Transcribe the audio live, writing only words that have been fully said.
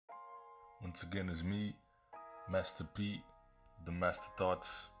Once again, it's me, Master P, the Master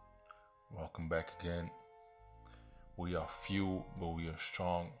Thoughts. Welcome back again. We are few, but we are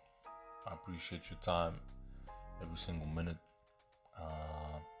strong. I appreciate your time, every single minute.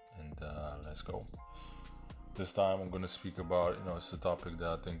 And let's go. This time, I'm gonna speak about it's a topic that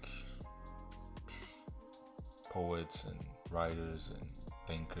I think poets and writers and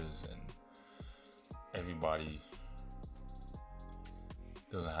thinkers and everybody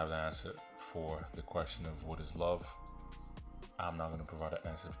doesn't have the answer for the question of what is love. I'm not going to provide an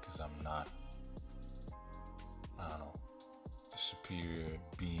answer because I'm not, a superior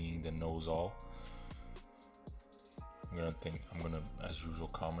being that knows all. I'm gonna, as usual,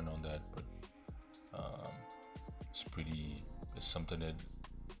 comment on that, but um, it's something that,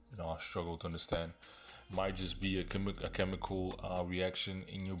 I struggle to understand. Might just be a chemical reaction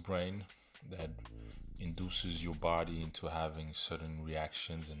in your brain that induces your body into having certain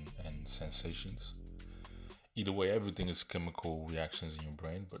reactions and sensations. Either way, everything is chemical reactions in your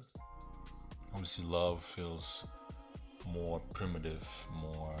brain, but obviously love feels more primitive,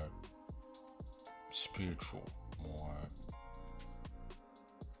 more spiritual, more,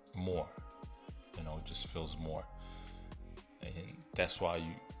 it just feels more. And that's why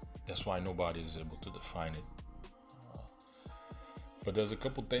nobody is able to define it. But there's a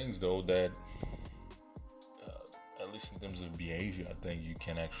couple things though that at least in terms of behavior, I think you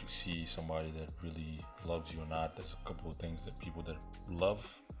can actually see somebody that really loves you or not. There's a couple of things that people that love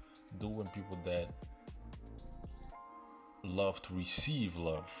do and people that love to receive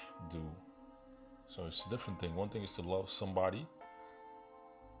love do. So it's a different thing. One thing is to love somebody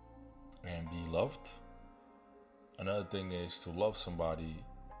and be loved. Another thing is to love somebody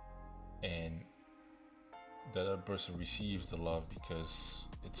and that other person receives the love because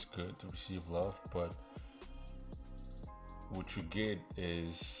it's good to receive love, but what you get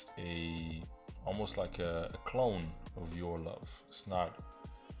is almost like a clone of your love. It's not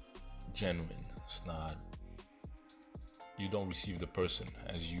genuine. It's not. You don't receive the person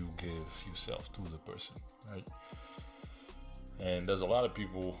as you give yourself to the person, right? And there's a lot of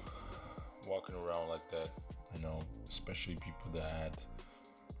people walking around like that, especially people that had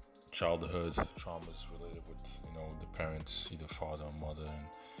childhood traumas related with, the parents, either father or mother, and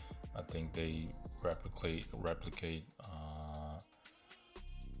I think they replicate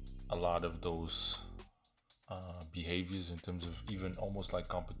a lot of those behaviors in terms of even almost like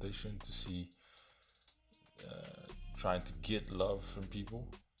competition to see trying to get love from people,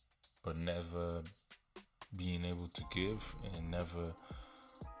 but never being able to give and never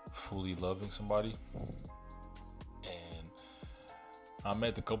fully loving somebody. And I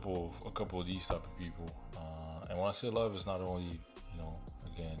met a couple of these type of people, and when I say love, it's not only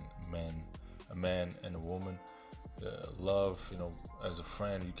again a man and a woman. Love, as a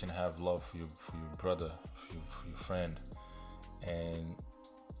friend, you can have love for your brother, for your friend, and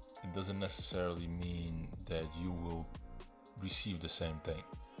it doesn't necessarily mean that you will receive the same thing.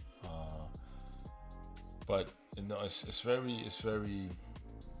 But it's very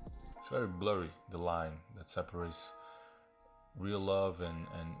blurry, the line that separates real love and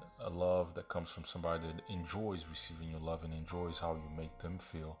a love that comes from somebody that enjoys receiving your love and enjoys how you make them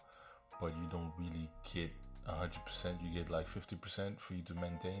feel, but you don't really get 100%. You get like 50% for you to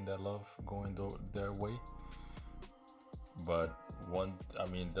maintain that love going their way. But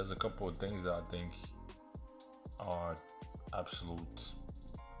there's a couple of things that I think are absolute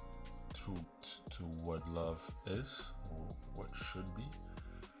truth to what love is or what should be.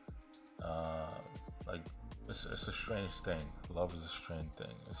 Like it's a strange thing. Love is a strange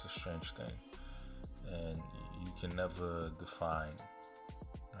thing. It's a strange thing, and you can never define.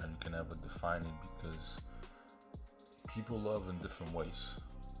 And you can never define it because people love in different ways,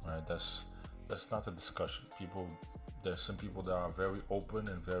 right? That's not a discussion. There's some people that are very open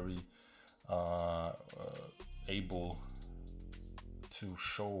and very able to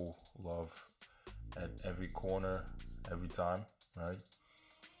show love at every corner, every time, right?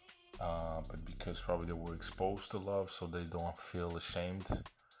 But because probably they were exposed to love, so they don't feel ashamed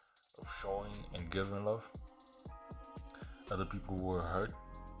of showing and giving love. Other people were hurt,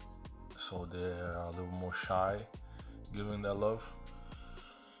 so they're a little more shy giving that love.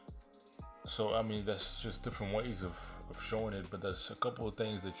 So that's just different ways of showing it, but there's a couple of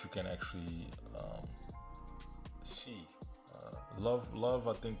things that you can actually see. Love.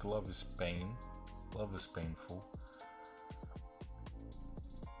 I think love is pain. Love is painful,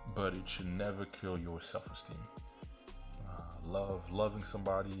 but it should never kill your self-esteem. Loving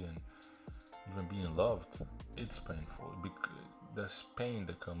somebody, and even being loved, it's painful because there's pain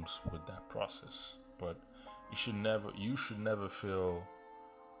that comes with that process. But you should never feel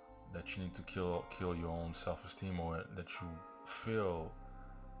that that you need to kill your own self-esteem, or that you feel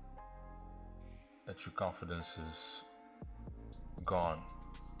that your confidence is gone,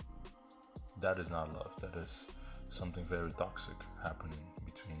 that is not love. That is something very toxic happening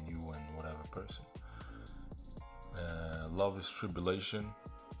between you and whatever person. Love is tribulation,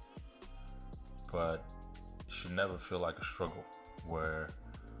 but it should never feel like a struggle where,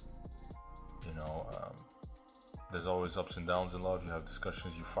 you know, there's always ups and downs in love. You have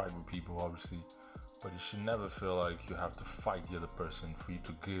discussions, you fight with people, obviously, but it should never feel like you have to fight the other person for you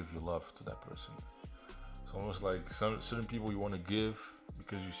to give your love to that person. It's almost like certain people you want to give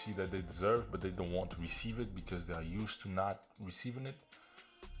because you see that they deserve, but they don't want to receive it because they are used to not receiving it.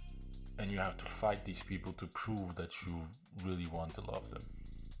 And you have to fight these people to prove that you really want to love them.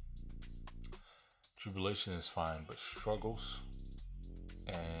 Tribulation is fine, but struggles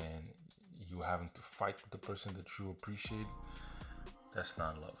and you having to fight with the person that you appreciate, that's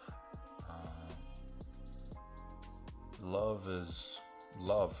not love. Love is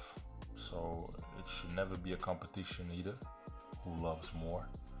love, so it should never be a competition either. Who loves more?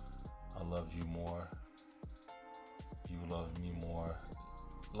 I love you more. You love me more.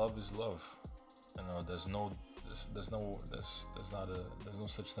 Love is love. You know, there's no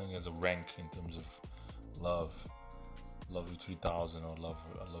such thing as a rank in terms of love. Love you 3,000 or I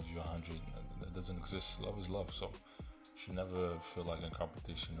love you 100. That doesn't exist. Love is love. So you should never feel like a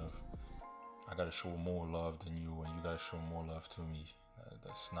competition of I gotta show more love than you and you gotta show more love to me.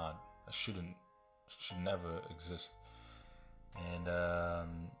 That should never exist. And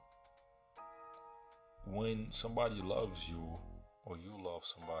when somebody loves you or you love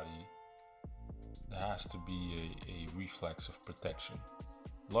somebody, there has to be a reflex of protection.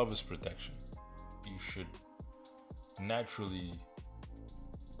 Love is protection. You should naturally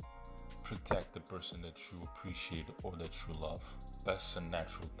protect the person that you appreciate or that you love. That's a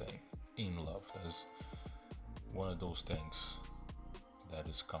natural thing in love. That's one of those things that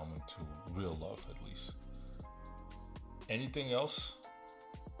is common to real love, at least. Anything else,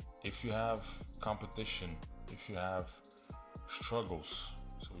 if you have competition, if you have struggles,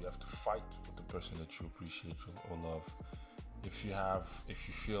 so you have to fight with the person that you appreciate or love, if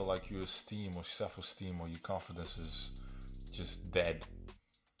you feel like your esteem or self-esteem or your confidence is just dead,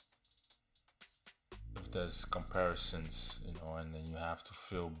 if there's comparisons, and then you have to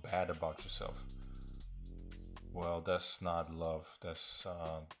feel bad about yourself, well, that's not love. That's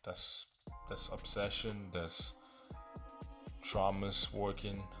obsession. That's traumas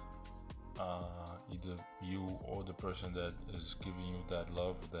working. Either you or the person that is giving you that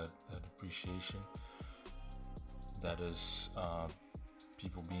love, that appreciation. That is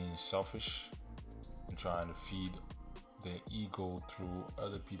people being selfish and trying to feed their ego through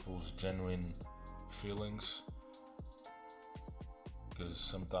other people's genuine feelings. Because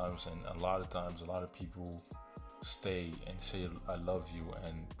sometimes, and a lot of times, a lot of people stay and say I love you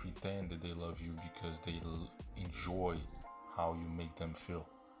and pretend that they love you because they enjoy how you make them feel.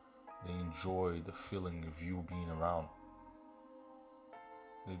 They enjoy the feeling of you being around.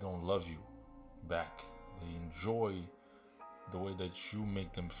 They don't love you back. They enjoy the way that you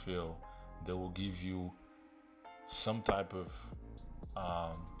make them feel. They will give you some type of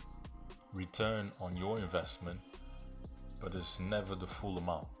return on your investment, but it's never the full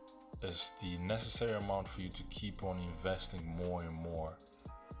amount. It's the necessary amount for you to keep on investing more and more,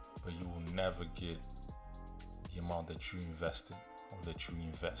 but you will never get the amount that you invested or that you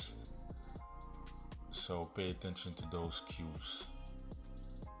invest. So pay attention to those cues.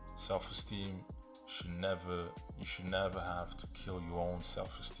 Self-esteem you should never have to kill your own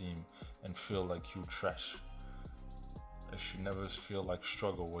self-esteem and feel like you trash. It should never feel like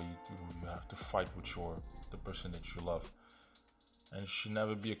struggle where you have to fight with the person that you love. And it should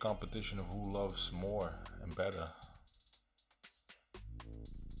never be a competition of who loves more and better.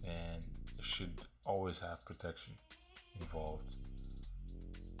 And it should always have protection involved.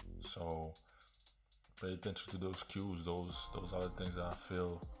 So pay attention to those cues. Those are the things that I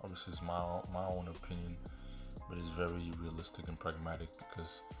feel. Obviously, it's my own opinion, but it's very realistic and pragmatic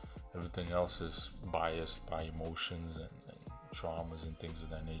because everything else is biased by emotions and traumas and things of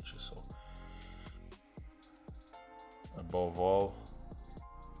that nature. So above all,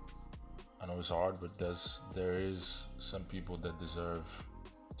 I know it's hard, but there is some people that deserve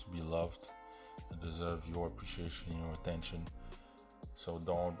to be loved, that deserve your appreciation, your attention. So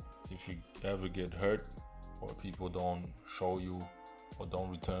if you ever get hurt or people don't show you or don't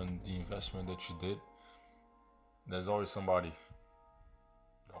return the investment that you did, there's always somebody.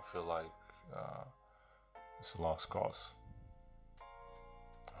 Don't feel like it's a lost cause.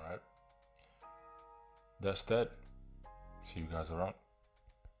 Alright. That's that. See you guys around.